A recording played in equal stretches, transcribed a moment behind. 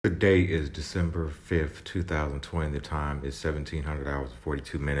The date is December 5th, 2020. The time is 1700 hours and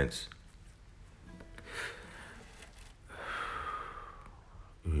 42 minutes.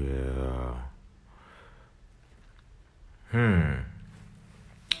 Yeah.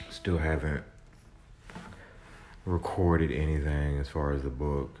 Still haven't recorded anything as far as the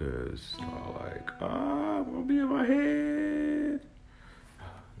book, because I'm gonna be in my head.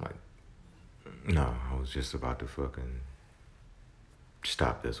 No, I was just about to fucking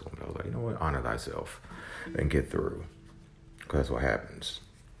stop this one, but I was like, you know what, honor thyself and get through, because that's what happens.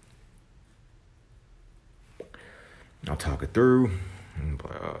 I'll talk it through and be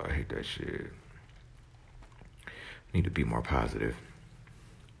like, oh, I hate that shit. Need to be more positive.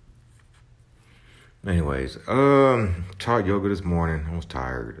 Anyways, taught yoga this morning. I was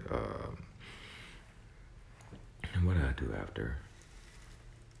tired. And what did I do after?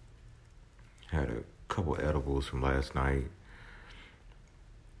 Had a couple edibles from last night.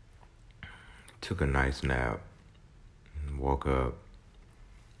 Took a nice nap. Woke up.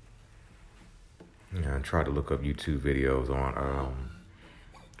 I tried to look up YouTube videos on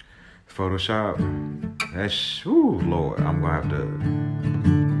Photoshop. That's, Lord, I'm gonna have to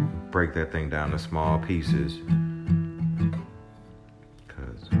break that thing down to small pieces,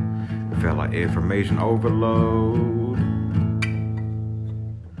 because it felt like information overload.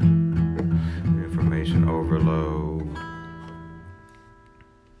 Information overload.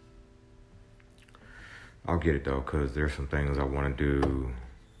 I'll get it though, because there's some things I want to do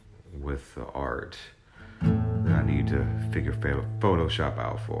with the art that I need to figure Photoshop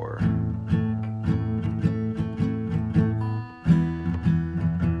out for.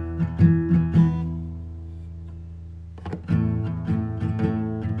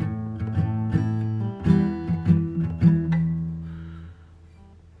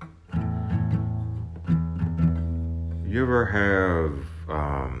 You ever have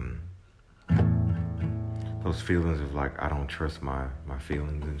those feelings of like, I don't trust my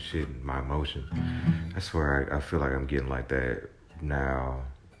feelings and shit, and my emotions? I swear I feel like I'm getting like that now.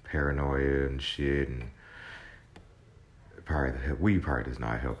 Paranoia and shit, and weed probably does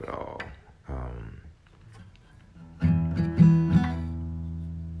not help at all.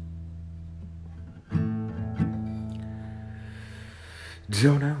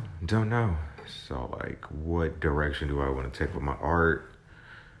 Don't know. So like, what direction do I want to take with my art?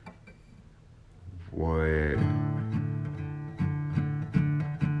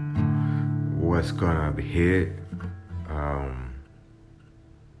 What's gonna be hit?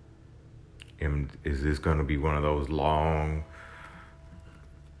 Is this gonna be one of those long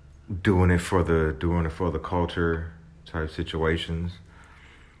doing it for the culture type situations?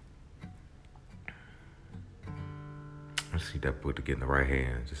 Let's see that book to get in the right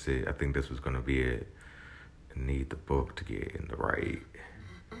hands. Just see, I think this was gonna be it. I need the book to get in the right.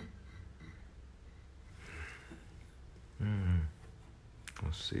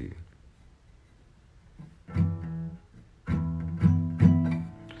 Let's see.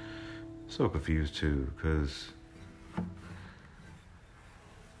 So confused too, because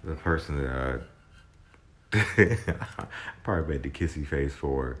the person that I probably made the kissy face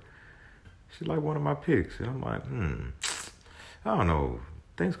for, she's like one of my picks, and I'm like, I don't know.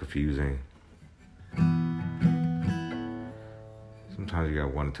 Things confusing. Sometimes you gotta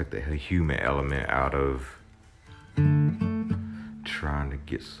want to take the human element out of trying to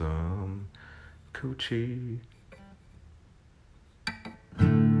get some coochie.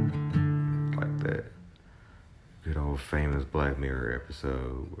 Like that good old famous Black Mirror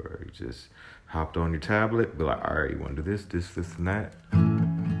episode where you just hopped on your tablet, be like, all right, you want to do this, and that?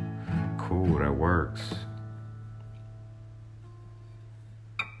 Cool, that works.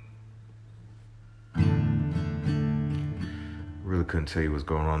 Really couldn't tell you what's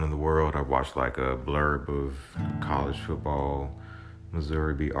going on in the world. I watched like a blurb of college football.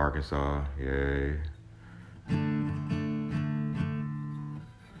 Missouri beat Arkansas. Yay.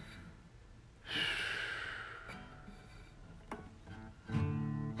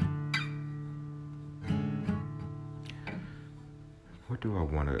 What do I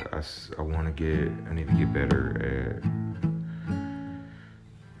want to... I need to get better at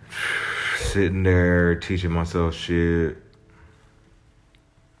sitting there, teaching myself shit.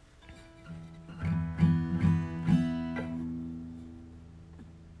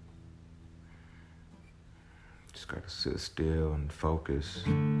 Just gotta sit still and focus.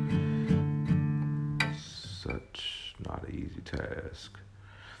 Such not an easy task.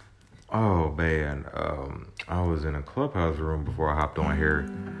 Oh man, I was in a Clubhouse room before I hopped on here,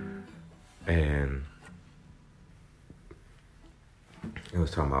 and it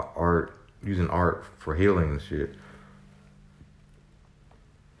was talking about art, using art for healing and shit.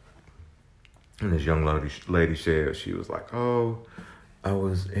 And this young lady said, she was like, oh, I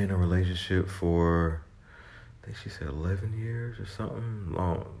was in a relationship for, I think she said 11 years or something,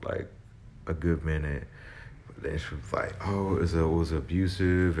 long, like a good minute. But then she was like, oh, it was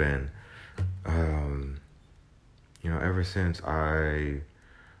abusive. And, ever since I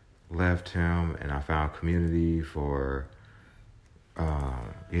left him and I found community for,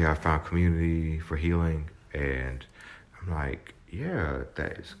 I found community for healing. And I'm like, yeah,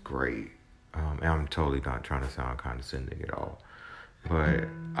 that is great. And I'm totally not trying to sound condescending at all. But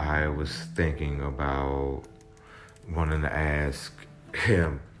I was thinking about wanting to ask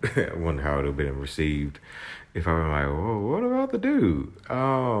him, I wonder how it would have been received if I were like, well, what about the dude?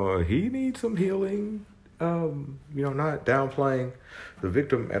 He needs some healing. Not downplaying the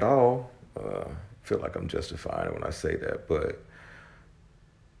victim at all. I feel like I'm justifying it when I say that, but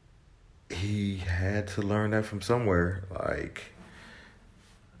he had to learn that from somewhere,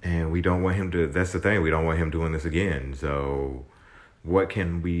 and we don't want him to, that's the thing, we don't want him doing this again. So what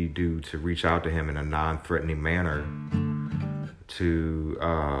can we do to reach out to him in a non-threatening manner to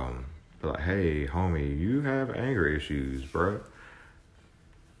be like, hey, homie, you have anger issues, bro.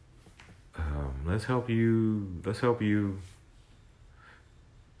 Let's help you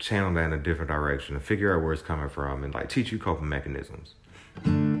channel that in a different direction and figure out where it's coming from and teach you coping mechanisms.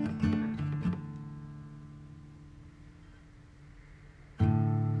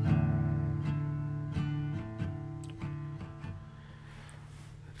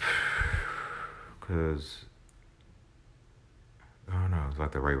 Because I don't know, it's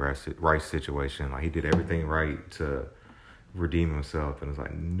like the right situation. He did everything right to redeem himself, and it's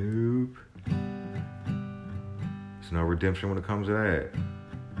like, nope. There's no redemption when it comes to that.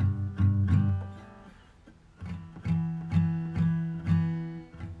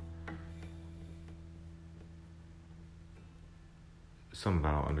 Something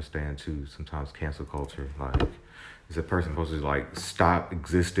I don't understand too, sometimes cancel culture. Is a person supposed to stop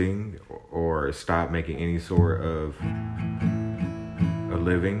existing or stop making any sort of a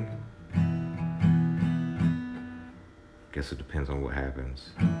living? Guess it depends on what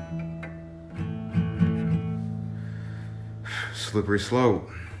happens. Slippery slope.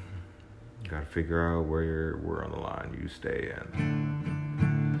 You gotta figure out where on the line you stay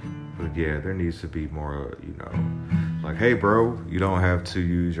in. But yeah, there needs to be more, hey bro, you don't have to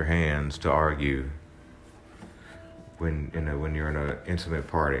use your hands to argue when you're in an intimate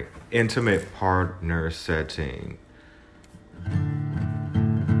partner setting.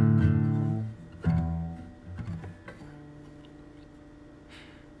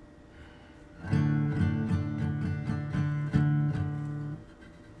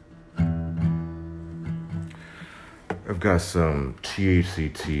 I've got some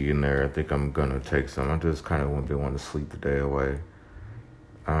THC tea in there. I think I'm gonna take some. I just kind of want to sleep the day away.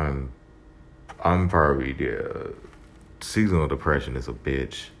 I'm probably, seasonal depression is a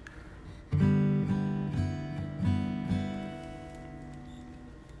bitch.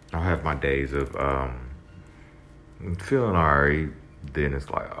 I'll have my days of feeling alright. Then it's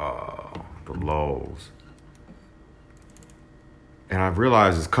the lulls. And I've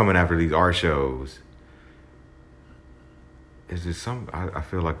realized it's coming after these art shows. It's just I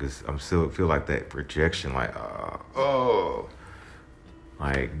feel like feel like that rejection, like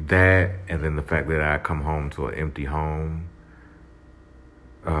that, and then the fact that I come home to an empty home.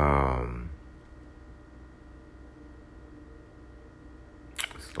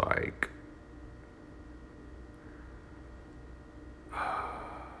 It's like I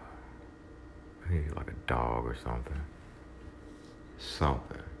need a dog or something.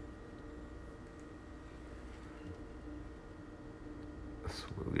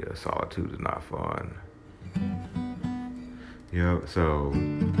 Yeah, solitude is not fun. So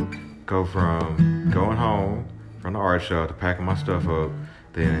go from going home from the art show to packing my stuff up,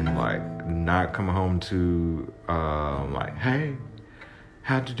 then not coming home to hey,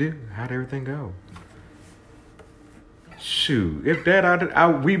 how'd everything go? Shoot, if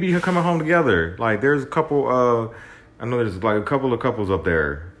that we be coming home together. There's a couple I know there's a couple of couples up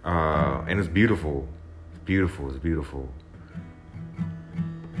there, and it's beautiful. It's beautiful.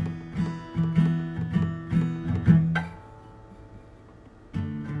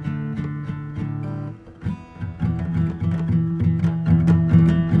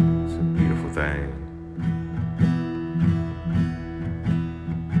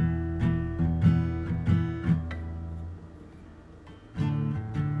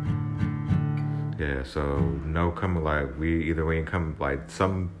 Yeah, so no coming we ain't come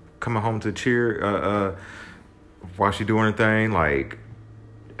some coming home to cheer while she doing her thing,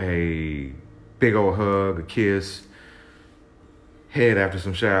 a big old hug, a kiss, head after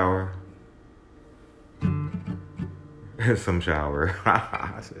some shower, Some shower.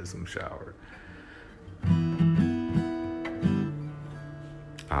 I said some shower.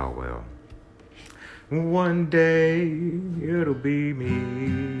 Oh, well. One day it'll be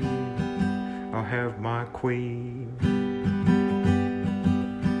me. I'll have my queen.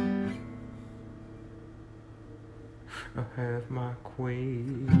 I'll have my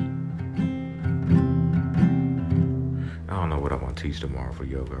queen. I don't know what I'm going to teach tomorrow for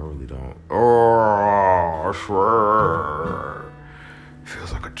yoga. I really don't. Oh, I swear.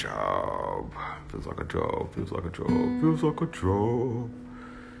 Feels like a job. Feels like a job. Feels like a job. Feels like a job.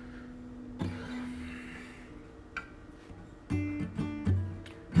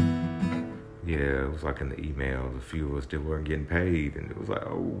 Yeah, it was like in the emails, a few of us still weren't getting paid, and it was like,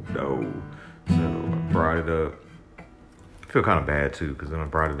 oh no. So I brought it up. I feel kind of bad too, because then I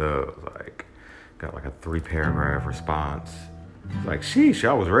brought it up, it was like, got like a 3-paragraph response. It's like, sheesh,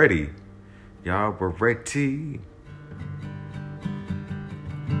 y'all was ready. Y'all were ready.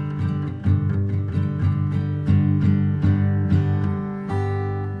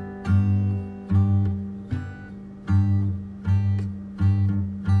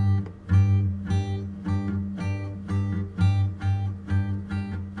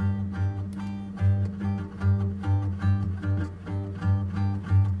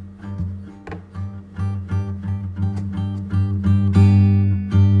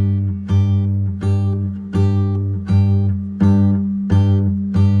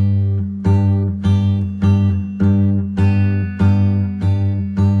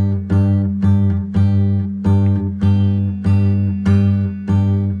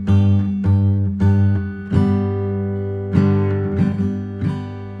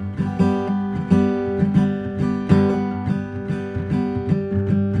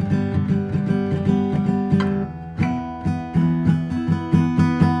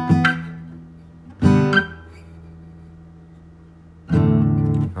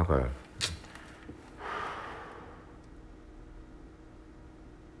 Okay.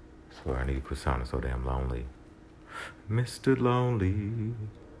 So I need to quit sounding so damn lonely. Mr. Lonely.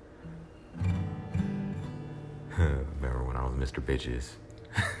 Remember when I was Mr. Bitches?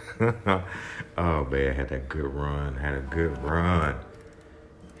 Oh man, had that good run. Had a good run.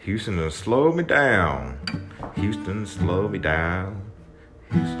 Houston done slowed me down. Houston slowed me down.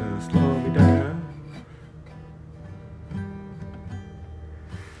 Houston slowed me down.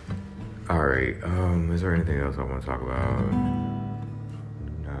 Alright, is there anything else I want to talk about?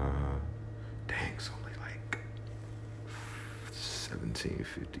 Nah. Dang, it's only like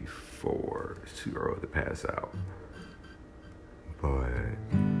 17:54. It's too early to pass out. But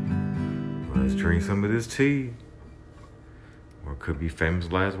let's drink some of this tea. Or it could be famous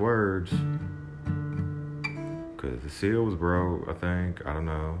last words. Cause the seal was broke, I think. I don't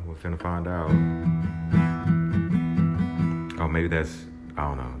know. We're finna find out. Oh, maybe that's, I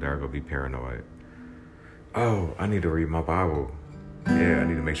don't know. They're gonna be paranoid. Oh, I need to read my Bible. Yeah, I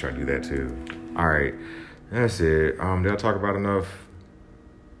need to make sure I do that too. Alright. That's it. Did I talk about enough?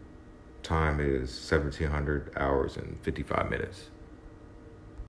 Time is 1700 hours and 55 minutes.